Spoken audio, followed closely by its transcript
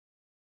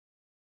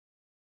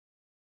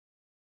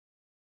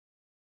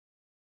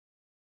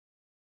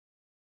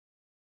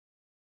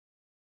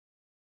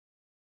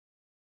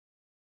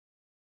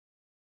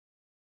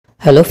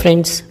Hello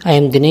friends, I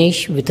am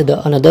Dinesh with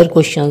the another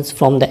questions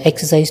from the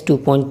exercise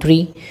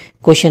 2.3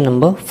 question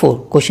number 4.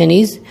 Question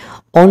is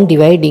on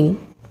dividing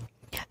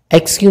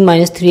x cube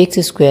minus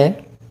 3x square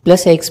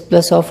plus x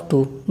plus of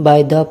 2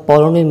 by the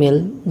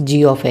polynomial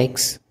g of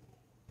x,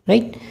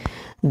 right?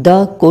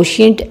 The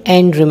quotient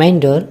and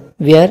remainder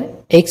where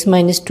x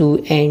minus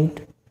 2 and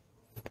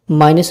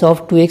minus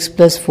of 2x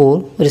plus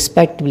 4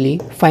 respectively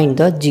find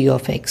the g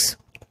of x.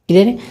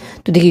 Clear है?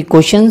 तो देखिए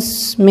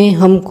questions में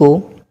हमको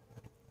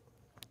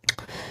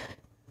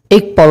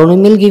एक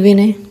polynomial given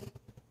है,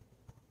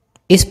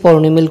 इस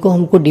polynomial को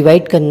हमको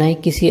डिवाइड करना है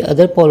किसी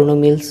other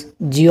polynomials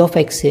g of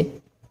x से,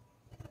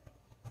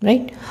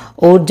 राइट?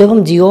 और जब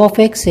हम g ऑफ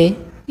x से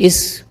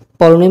इस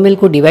पॉलिनोमियल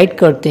को डिवाइड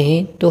करते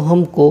हैं तो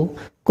हमको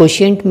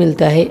कोशिएंट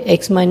मिलता है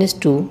x माइनस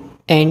 2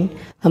 एंड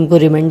हमको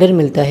रिमाइंडर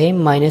मिलता है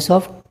minus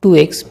of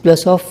 2x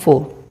plus of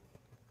 4.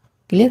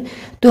 Clear?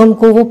 तो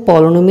हमको वो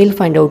पॉलिनोमियल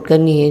फाइंड आउट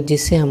करनी है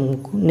जिससे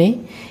हमने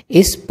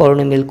इस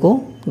पॉलिनोमियल को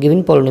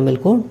गिवन पॉलिनोमियल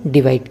को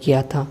डिवाइड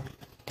किया था.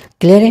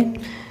 क्लियर है?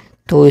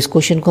 तो इस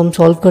क्वेश्चन को हम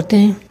सॉल्व करते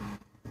हैं.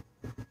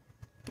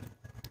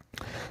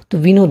 तो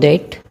we know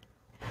that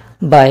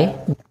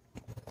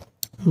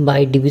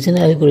by division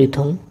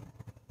algorithm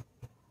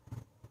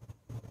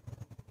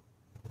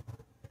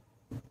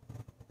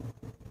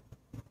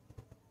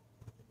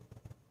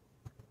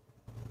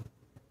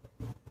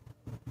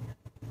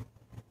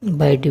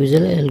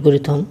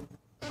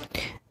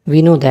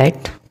we know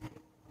that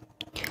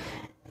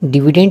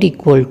dividend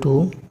equal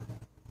to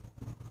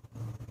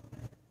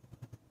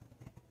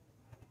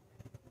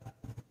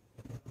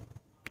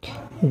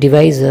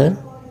divisor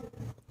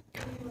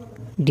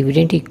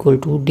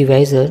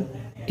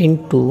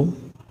into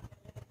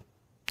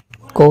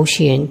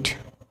quotient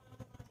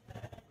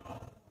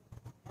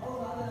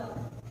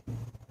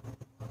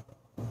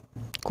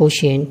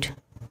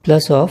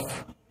plus of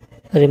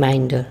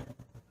remainder,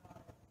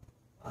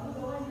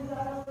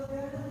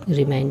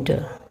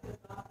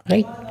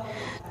 right?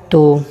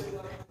 तो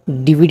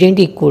dividend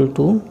equal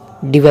to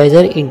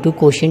divisor into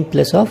quotient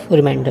plus of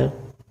reminder.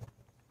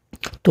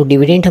 तो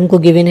डिविडेंड हमको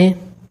given है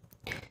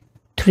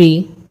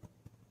 3,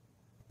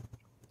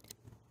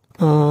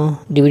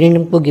 dividend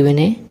हमको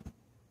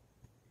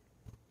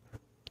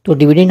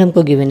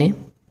given है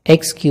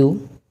x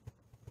cube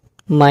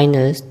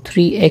minus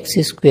 3x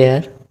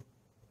square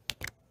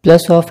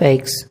plus of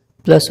x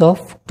plus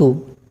of 2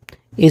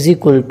 is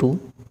equal to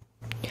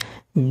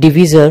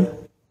divisor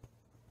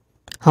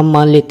हम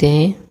मान लेते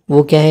हैं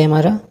वो क्या है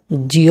हमारा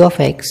g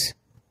of x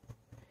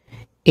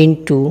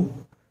into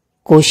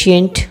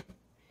quotient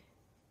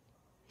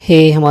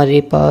है हमारे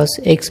पास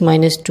x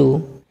minus 2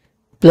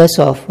 plus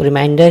of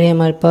reminder है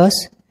हमारे पास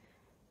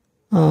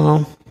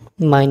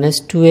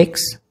minus 2x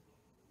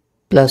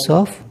plus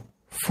of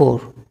 4,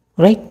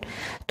 right?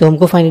 तो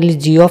हमको finally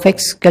g of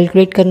x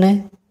calculate करना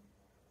है,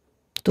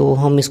 तो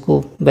हम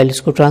इसको वैल्यूज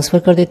को ट्रांसफ़र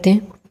कर देते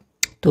हैं.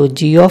 तो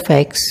g of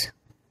x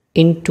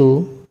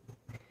into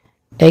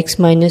x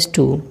minus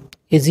 2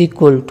 is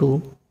equal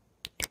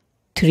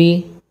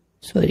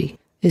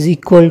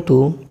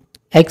to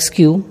x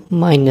cube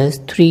minus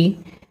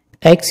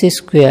 3x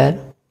square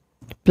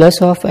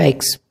plus of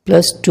x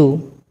plus 2.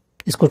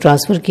 इसको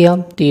ट्रांसफ़र किया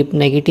तो ये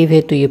नेगेटिव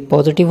है तो ये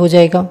पॉजिटिव हो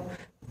जाएगा,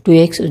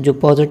 2x जो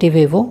पॉजिटिव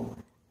है वो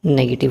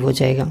नेगेटिव हो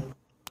जाएगा.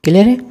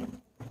 क्लियर है?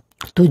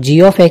 तो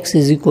g of x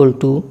is equal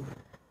to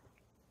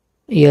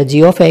या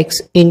g of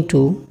x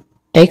into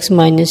x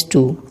minus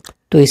 2,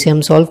 तो इसे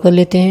हम सॉल्व कर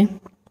लेते हैं.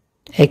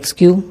 X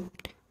cube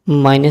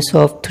minus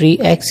of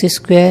 3x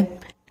square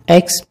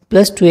x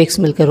plus 2x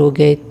मिलकर हो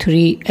गए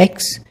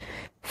 3x,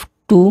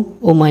 2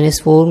 और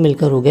माइनस 4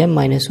 मिलकर हो गए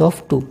माइनस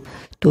ऑफ 2.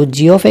 तो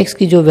g ऑफ x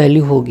की जो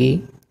वैल्यू होगी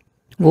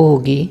वो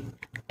होगी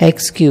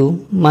x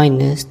cube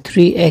minus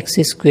 3x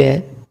square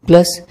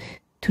plus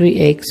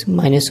 3x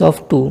minus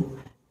of 2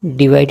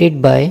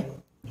 divided by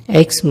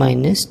x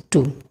minus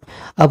 2.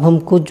 अब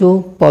हमको जो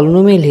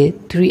पॉलिनोमियल है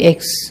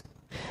 3x,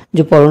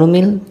 जो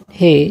पॉलिनोमियल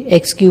है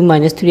x cube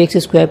minus 3x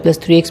square plus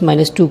 3x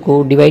minus 2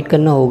 को डिवाइड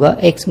करना होगा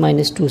x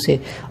माइनस 2 से,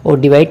 और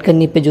डिवाइड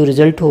करने पे जो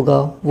रिजल्ट होगा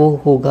वो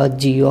होगा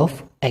g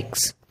ऑफ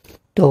x.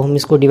 तो हम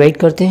इसको डिवाइड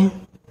करते हैं.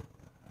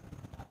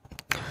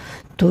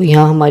 तो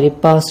यहाँ हमारे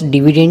पास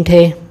डिविडेंड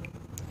है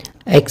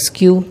x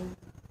cube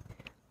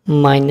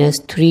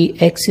minus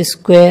 3x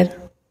square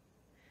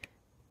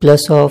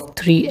plus of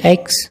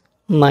 3x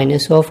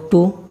minus of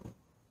 2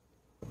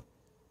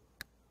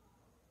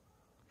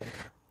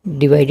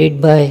 divided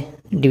by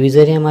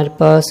divisor है हमारे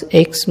पास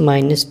x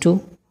माइनस 2,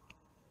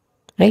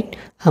 राइट?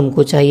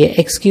 हमको चाहिए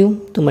x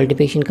क्यूब, तो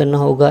मल्टीप्लिकेशन करना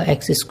होगा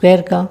x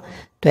स्क्वायर का,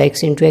 तो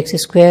x into x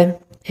square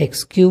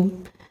x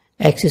cube,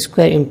 x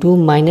square into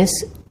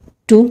minus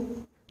 2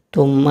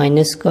 तो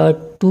माइनस का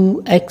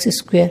 2x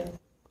square,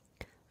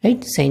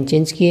 right? Sign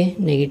change किए,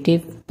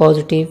 नेगेटिव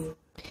पॉजिटिव,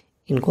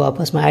 इनको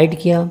आपस में ऐड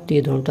किया तो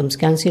ये दोनों टर्म्स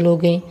कैंसिल हो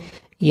गए.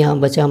 यहाँ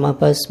बचा हमारे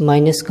पास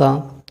माइनस का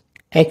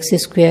x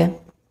square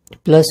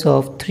plus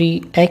of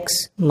 3x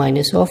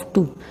minus of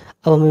 2.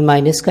 अब हमें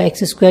माइनस का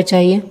x स्क्वायर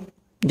चाहिए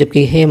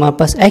जबकि है हमारे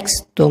पास x,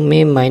 तो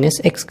मैं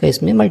माइनस x का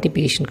इसमें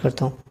मल्टीप्लिकेशन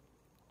करता हूँ.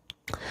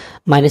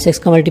 माइनस एक्स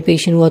का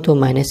मल्टीप्लिकेशन हुआ तो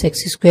minus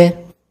x square,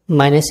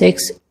 minus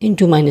x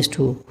into minus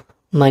two,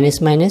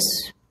 minus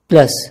minus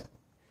plus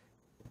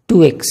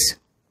 2x,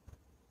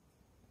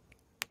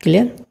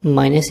 clear,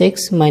 minus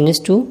x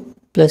minus two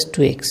plus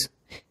 2x,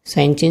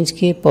 sign change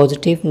किए,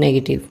 पॉजिटिव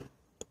नेगेटिव,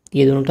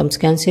 ये दोनों टर्म्स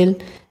कैंसिल,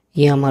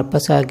 ये हमारे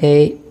पास आ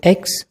गए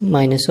x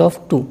माइनस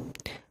ऑफ 2,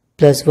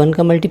 प्लस 1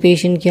 का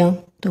मल्टीप्लिकेशन किया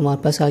तो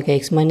हमारे पास आ गया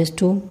x माइनस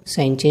 2,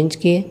 साइन चेंज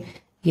किए,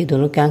 ये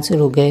दोनों कैंसिल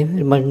हो गए,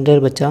 रिमाइंडर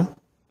बचा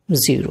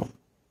 0।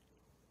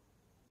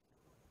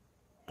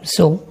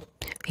 सो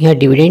यहाँ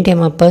डिविडेंड है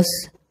हमारे पास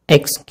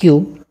x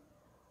cube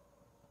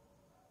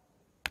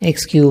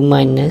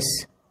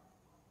minus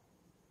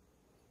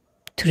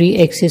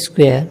 3x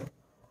square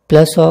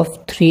plus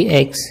of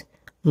 3x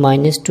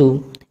minus 2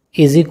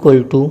 is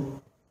equal to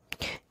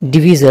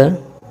divisor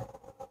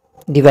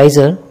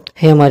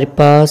है हमारे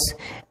पास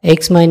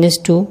x माइनस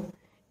 2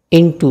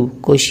 इंटू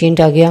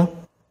कोशिएंट आ गया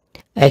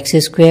x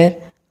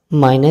square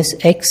minus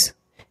x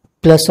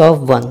plus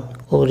of 1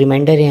 और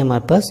रिमाइंडर है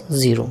हमारे पास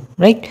 0,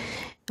 राइट।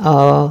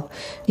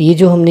 ये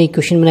जो हमने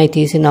इक्वेशन बनाई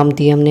थी इसे नाम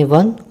दिया हमने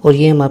 1 और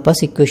ये हमारे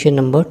पास इक्वेशन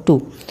नंबर 2।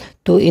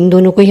 तो इन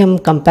दोनों को ही हम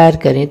कंपेयर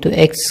करें तो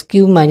x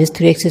cube minus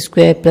 3x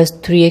square plus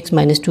 3x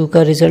minus 2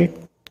 का रिजल्ट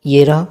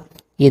ये रहा,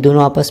 ये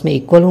दोनों आपस में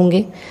इक्वल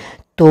होंगे।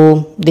 तो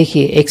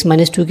देखिए x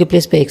माइनस 2 के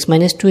प्लेस पे x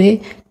माइनस 2 है,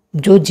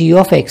 जो g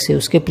ऑफ x है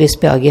उसके प्लेस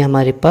पे आ गया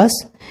हमारे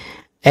पास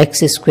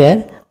x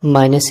square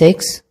minus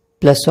x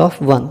plus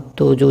of 1।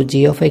 तो जो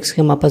g ऑफ x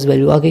की हमारे पास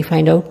वैल्यू आ गई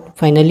find out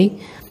finally,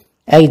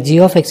 g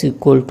of x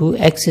equal to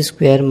x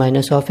square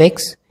minus of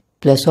x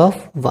plus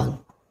of 1।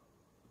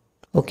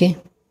 Okay,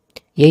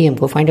 यही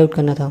हमको फाइंड आउट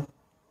करना था,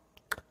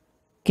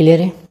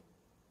 क्लियर है।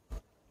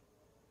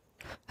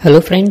 Hello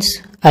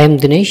friends, I am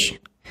Dinesh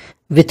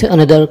with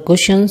another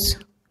questions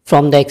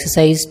from the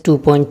exercise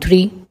 2.3,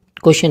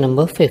 question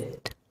number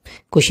 5th.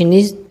 Question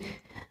is,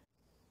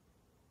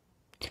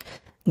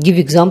 give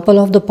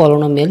example of the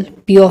polynomial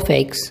p of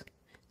x,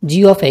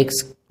 g of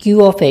x,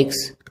 q of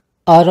x,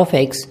 r of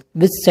x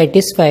which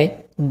satisfy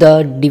the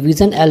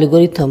division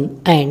algorithm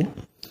and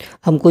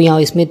हमको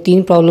यहाँ इसमें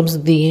 3 problems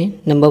दी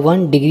हैं। Number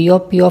 1, degree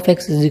of p of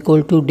x is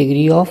equal two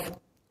degree of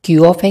q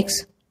of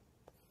x।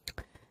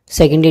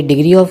 Second है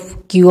degree of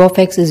q of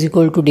x is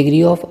equal two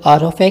degree of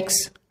r of x,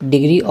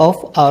 degree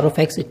of r of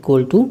x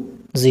equal to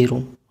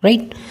 0,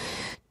 right.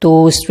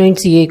 तो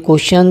students ये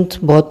question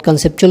बहुत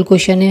conceptual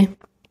question है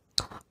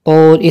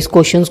और इस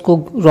questions को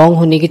wrong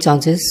होने के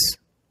चांसेस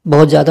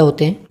बहुत ज़्यादा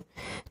होते हैं,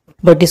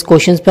 बट इस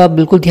क्वेश्चंस पे आप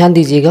बिल्कुल ध्यान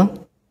दीजिएगा।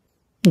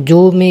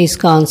 जो मैं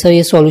इसका आंसर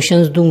या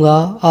सॉल्यूशंस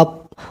दूंगा आप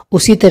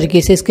उसी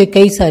तरीके से इसके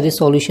कई सारे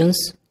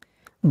सॉल्यूशंस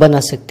बना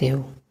सकते हो,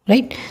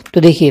 राइट।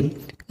 तो देखिए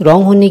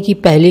रॉन्ग होने की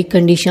पहली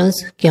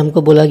कंडीशंस कि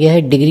हमको बोला गया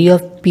है degree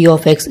of p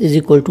of x is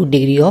equal two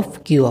degree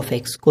of q of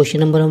x। Question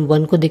number हम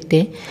 1 को देखते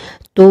हैं।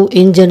 तो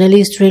इन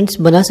जनरली स्टूडेंट्स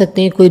बना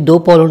सकते हैं, कोई 2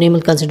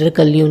 पॉलिनोमियल कंसिडर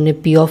कर लिए उन्होंने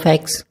p of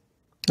x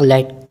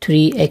like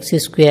 3x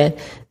square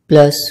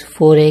plus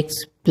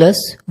 4x plus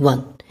 1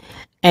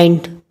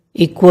 and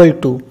equal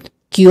to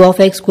q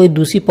of x कोई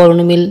दूसरी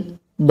पॉलिनोमियल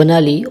बना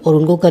ली और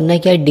उनको करना है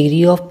क्या,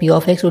 degree of p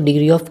of x और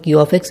degree of q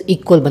of x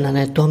equal बनाना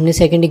है। तो हमने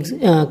सेकेंड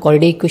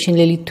क्वाड्रेटिक इक्वेशन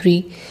ले ली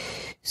 3,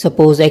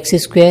 suppose x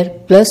square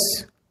plus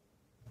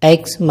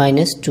x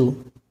minus 2,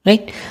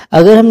 right.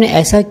 अगर हमने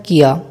ऐसा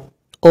किया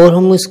और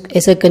हम उस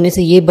ऐसा करने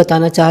से ये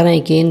बताना चाह रहे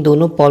हैं कि इन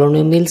दोनों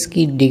पॉलिनोमियल्स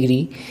की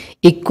डिग्री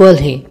इक्वल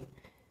है,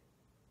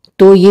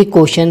 तो ये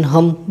क्वेश्चन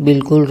हम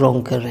बिल्कुल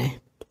रॉन्ग कर रहे हैं।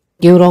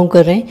 क्यों रॉन्ग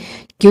कर रहे हैं?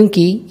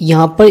 क्योंकि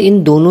यहाँ पर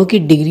इन दोनों की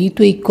डिग्री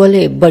तो इक्वल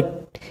है बट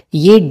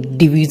ये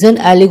डिवीजन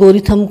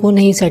एल्गोरिथम को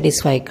नहीं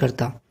सेटिस्फाई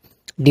करता।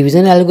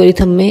 डिवीजन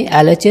एल्गोरिथम में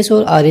LHS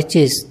और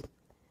RHS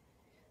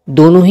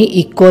दोनों ही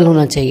इक्वल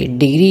होना चाहिए।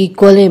 डिग्री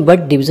इक्वल है बट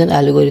डिवीजन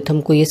एल्गोरिथम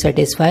को ये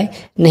सेटिस्फाई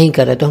नहीं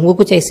कर रहा है। तो हमको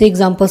कुछ ऐसे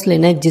एग्जांपल्स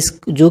लेना है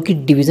जो कि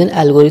डिवीजन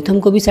एल्गोरिथम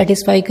को भी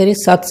सेटिस्फाई करे,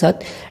 साथ साथ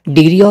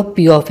degree of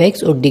p of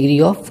x और degree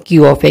of q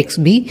of x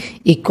भी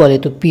इक्वल है।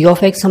 तो p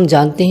ऑफ x हम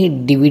जानते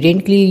हैं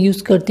डिविडेंड के लिए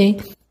यूज करते हैं,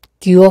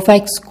 q ऑफ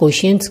x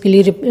कोशिएंट्स के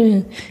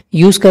लिए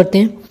यूज करते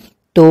हैं।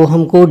 तो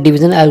हमको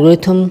डिवीजन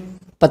एल्गोरिथम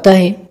पता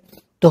है,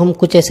 तो हम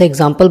कुछ ऐसा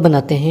एग्जाम्पल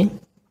बनाते हैं,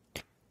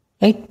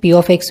 राइट। p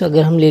ऑफ x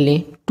अगर हम ले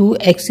लें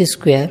 2x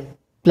square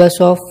plus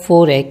of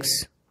 4x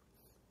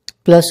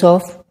plus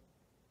of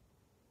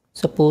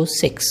suppose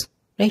 6,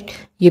 right.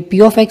 ये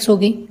p ऑफ x हो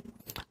गई।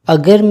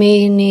 अगर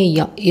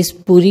मैंने इस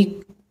पूरी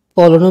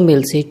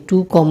पॉलिनोमियल से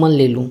 2 कॉमन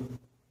ले लूं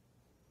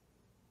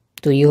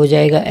तो ये हो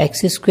जाएगा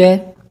x square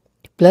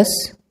plus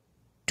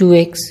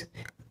 2x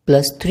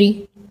plus 3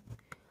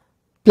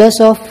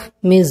 plus of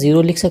में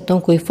 0 लिख सकता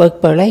हूँ, कोई फर्क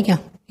पड़ रहा है क्या?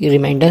 ये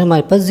रिमाइंडर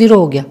हमारे पास 0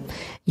 हो गया।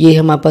 ये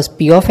हमारे पास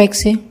p ऑफ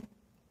x है,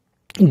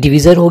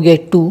 डिविजर हो गया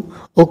 2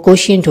 और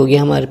कोशिएंट हो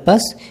गया हमारे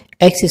पास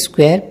x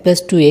square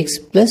plus 2x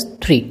plus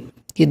 3।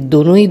 ये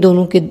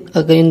दोनों के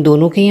अगर इन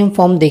दोनों के ही हम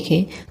फॉर्म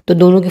देखें तो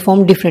दोनों के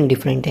फॉर्म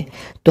डिफरेंट है।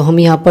 तो हम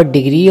यहाँ पर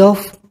degree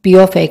of p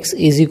of x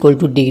is equal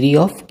two degree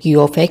of q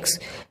of x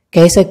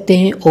कह सकते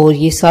हैं और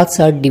ये साथ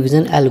साथ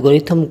डिवीजन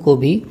एल्गोरिथम को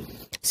भी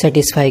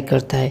सेटिस्फाई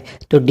करता है।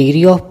 तो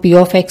degree of p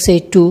of x है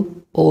 2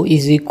 और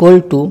is equal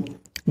two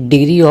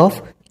degree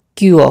of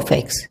Q of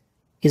x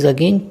is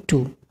again 2।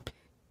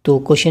 तो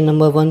क्वेश्चन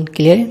नंबर 1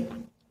 क्लियर है,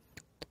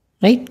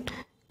 राइट।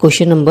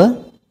 क्वेश्चन नंबर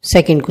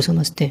 2 को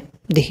समझते हैं।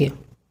 देखिए,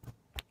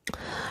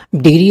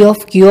 degree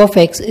of Q of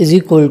x is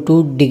equal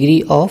two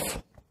degree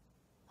of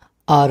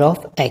are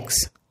of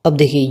x. अब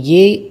देखिए,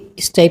 ये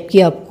इस टाइप की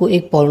आपको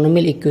एक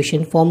पॉलिनोमियल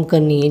इक्वेशन फॉर्म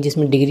करनी है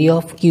जिसमें degree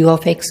of Q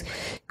of x,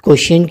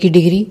 quotient की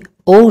डिग्री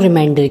और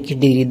रिमाइंडर की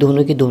डिग्री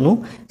दोनों के दोनों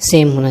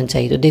सेम होना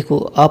चाहिए। तो देखो,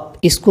 आप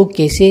इसको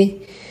कैसे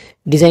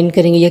डिज़ाइन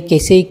करेंगे या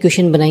कैसे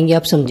इक्वेशन बनाएंगे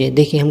आप समझे।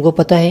 देखिए, हमको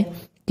पता है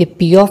कि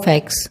P of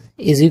x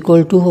is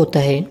equal to होता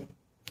है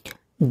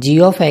जी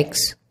of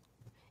x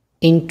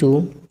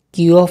into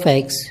Q of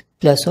x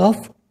plus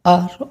of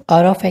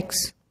are of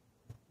x,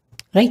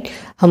 right.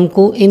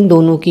 हमको इन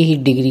दोनों की ही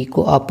डिग्री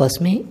को आपस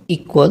में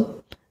इक्वल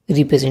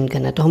रिप्रेजेंट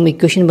करना है। तो हम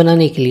इक्वेशन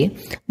बनाने के लिए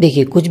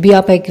देखिए, कुछ भी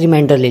आप एक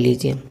रिमाइंडर ले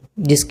लीजिए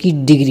जिसकी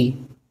डिग्री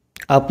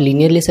आप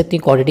लीनियर ले सकते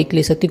हैं, क्वाड्रेटिक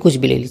ले सकते हैं, कुछ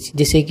भी ले लीजिए,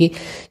 जिससे कि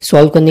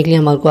सॉल्व करने के लिए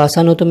हमारे को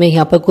आसान हो। तो मैं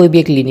यहाँ पर कोई भी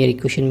एक लीनियर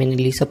इक्वेशन मैंने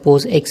ली,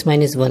 सपोज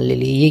x-1 ले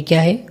ली, ये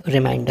क्या है,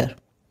 reminder,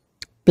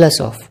 plus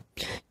of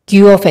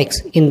Q of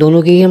x, इन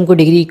दोनों की ही हमको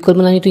डिग्री इक्वल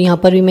बनानी। तो यहाँ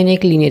पर भी मैंने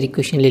एक लीनियर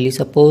इक्वेशन ले ली,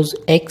 suppose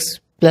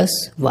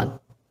x+1,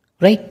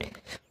 right,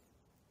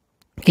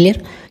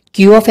 clear.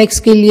 Q of x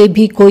के लिए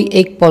भी कोई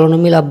एक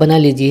पॉलिनोमियल आप बना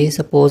लीजिए,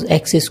 सपोज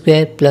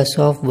x² प्लस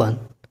ऑफ 1।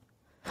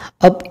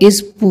 अब इस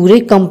पूरे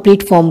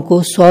कंप्लीट फॉर्म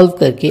को सॉल्व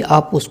करके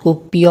आप उसको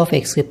p ऑफ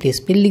x के प्लेस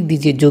पे लिख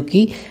दीजिए, जो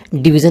कि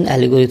डिवीजन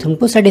एल्गोरिथम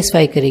को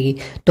सेटिस्फाई करेगी।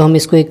 तो हम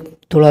इसको एक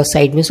थोड़ा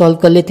साइड में सॉल्व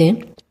कर लेते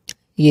हैं,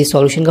 ये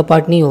सॉल्यूशन का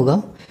पार्ट नहीं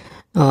होगा।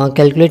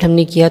 कैलकुलेट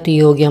हमने किया तो ये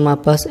हो गया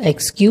हमारे पास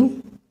x³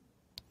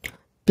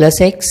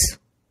 प्लस x,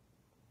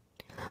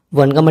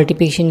 1 का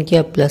मल्टीप्लिकेशन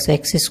किया प्लस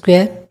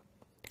x²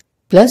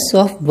 प्लस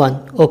ऑफ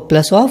 1 और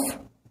plus of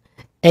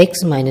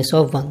x minus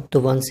of 1। तो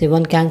 1 से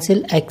 1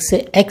 कैंसिल, x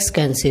से x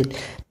कैंसिल,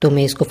 तो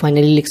मैं इसको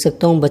फाइनली लिख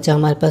सकता हूँ, बचा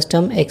हमारे पास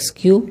term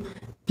x³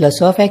 plus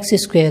of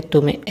x²।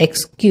 तो मैं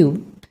x³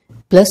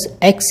 प्लस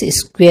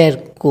x²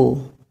 को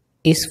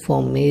इस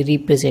फॉर्म में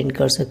रिप्रेजेंट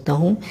कर सकता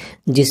हूँ,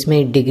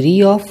 जिसमें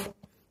degree of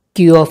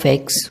q of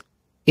x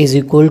is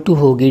equal to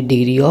होगी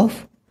degree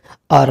of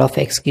r of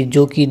x की,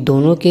 जो कि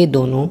दोनों के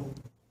दोनों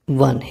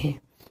 1 है।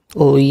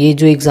 और ये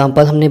जो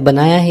एग्जांपल हमने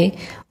बनाया है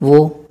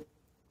वो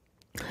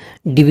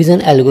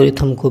डिवीज़न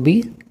एल्गोरिथम को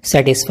भी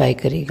सेटिस्फाई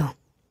करेगा।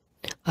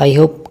 आई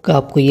होप कि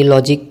आपको ये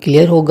लॉजिक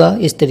क्लियर होगा।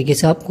 इस तरीके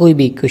से आप कोई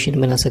भी इक्वेशन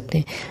बना सकते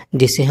हैं।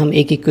 जिससे हम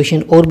एक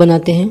इक्वेशन और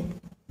बनाते हैं,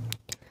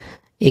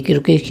 एक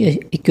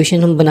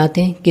इक्वेशन हम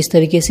बनाते हैं किस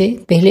तरीके से,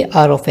 पहले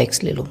आर ऑफ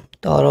एक्स ले लो।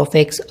 तो आर ऑफ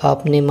एक्स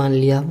आपने मान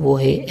लिया वो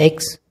है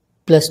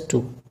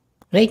x+2,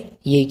 राइट,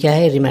 ये क्या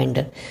है,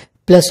 reminder,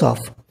 plus of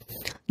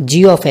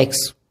ji of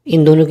x,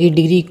 इन दोनों की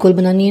डिग्री इक्वल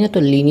बनानी है ना। तो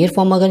लीनियर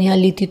फॉर्म अगर यहाँ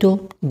ली थी तो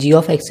जी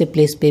ऑफ एक्स के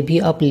प्लेस पे भी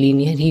आप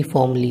लीनियर ही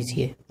फॉर्म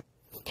लीजिए,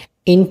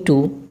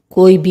 इनटू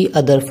कोई भी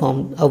अदर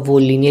फॉर्म। अब वो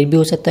लीनियर भी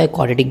हो सकता है,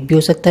 क्वाड्रेटिक भी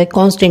हो सकता है,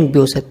 कांस्टेंट भी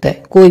हो सकता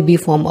है, कोई भी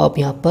फॉर्म आप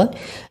यहाँ पर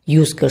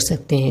यूज़ कर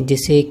सकते हैं,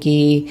 जिससे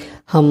कि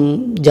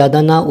हम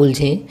ज़्यादा ना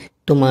उलझें।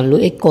 तो मान लो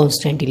एक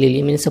कांस्टेंट ही ले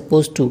लिया मैंने,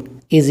 सपोज 2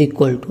 इज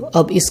इक्वल टू,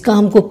 अब इसका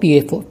हमको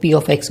पी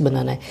ऑफ एक्स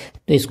बनाना है।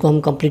 तो इसको हम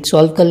कंप्लीट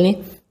सॉल्व कर लें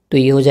तो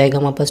ये हो जाएगा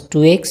हमारे पास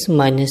 2x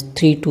minus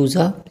 3 2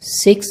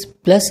 6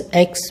 plus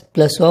x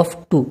plus of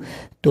 2।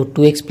 तो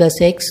 2x plus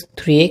x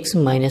 3x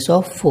minus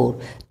of 4।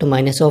 तो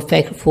माइनस ऑफ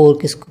 4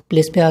 किस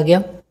प्लेस पे आ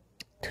गया,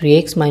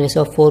 3x माइनस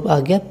ऑफ 4 आ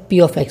गया p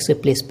ऑफ x के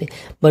प्लेस पे।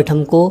 बट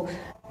हमको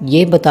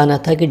ये बताना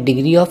था कि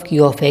degree of q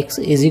of x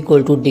is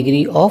equal two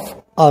degree of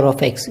r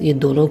of x, ये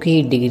दोनों की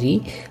ही डिग्री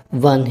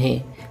 1 है।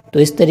 तो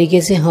इस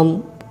तरीके से हम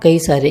कई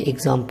सारे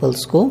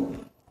एग्जाम्पल्स को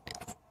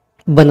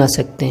बना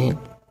सकते हैं।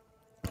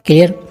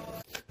 क्लियर।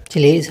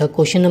 चलिए इसका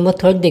क्वेश्चन नंबर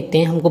 3 देखते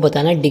हैं। हमको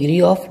बताना है degree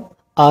of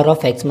are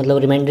of x, मतलब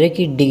रिमाइंडर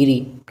की डिग्री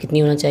कितनी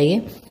होना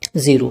चाहिए,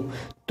 0।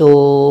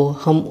 तो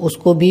हम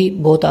उसको भी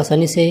बहुत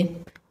आसानी से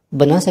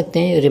बना सकते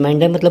हैं।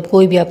 रिमाइंडर मतलब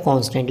कोई भी आप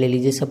कांस्टेंट ले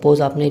लीजिए,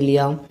 सपोज आपने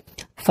लिया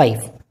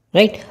 5,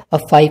 राइट।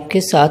 अब 5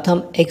 के साथ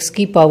हम x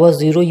की पावर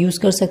 0 यूज़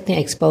कर सकते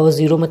हैं, x पावर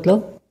 0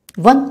 मतलब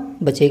 1,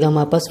 बचेगा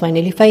हमारे पास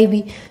फाइनली 5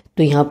 ही।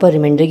 तो यहाँ पर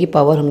रिमाइंडर की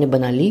पावर हमने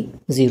बना ली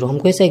 0।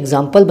 हमको ऐसा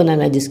एग्जाम्पल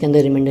बनाना है जिसके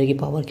अंदर रिमाइंडर की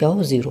पावर क्या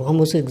हो, 0।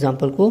 हम उस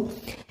एग्जाम्पल को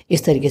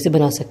इस तरीके से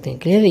बना सकते हैं।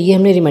 क्लियर है, ये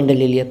हमने रिमाइंडर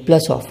ले लिया,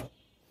 प्लस ऑफ।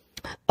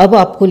 अब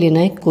आपको लेना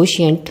है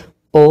कोशिएंट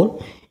और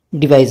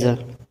डिवाइज़र।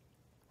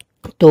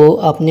 तो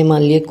आपने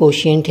मान लिया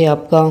कोशिएंट है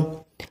आपका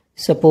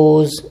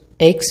सपोज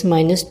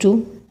x-2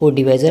 और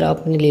डिवाइज़र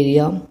आपने ले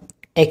लिया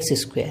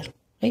x²,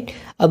 राइट।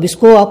 अब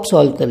इसको आप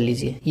सॉल्व कर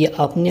लीजिए, ये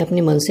आपने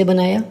अपने मन से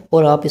बनाया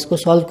और आप इसको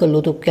सॉल्व कर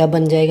लो तो क्या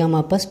बन जाएगा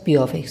हमारे पास p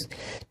ऑफ x।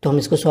 तो हम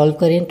इसको सॉल्व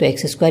करें तो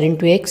x²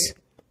 into x,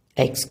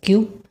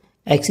 x³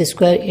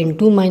 x²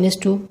 into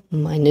 -2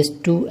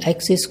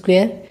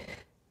 -2x²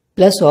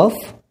 plus of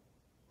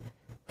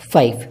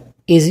 5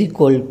 is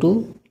equal to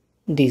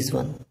this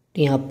one.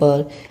 तो यहाँ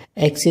पर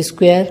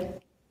x²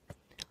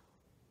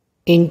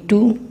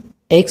 इंटू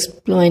x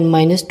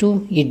 -2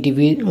 ये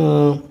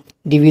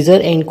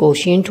डिवीज़र एंड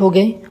कोशिएंट हो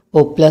गए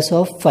और प्लस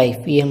ऑफ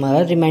 5 ये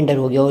हमारा रिमाइंडर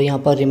हो गया। और यहाँ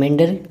पर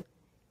रिमाइंडर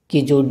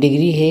की जो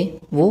डिग्री है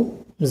वो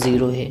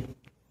 0 है।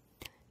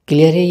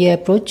 क्लियर है ये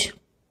अप्रोच।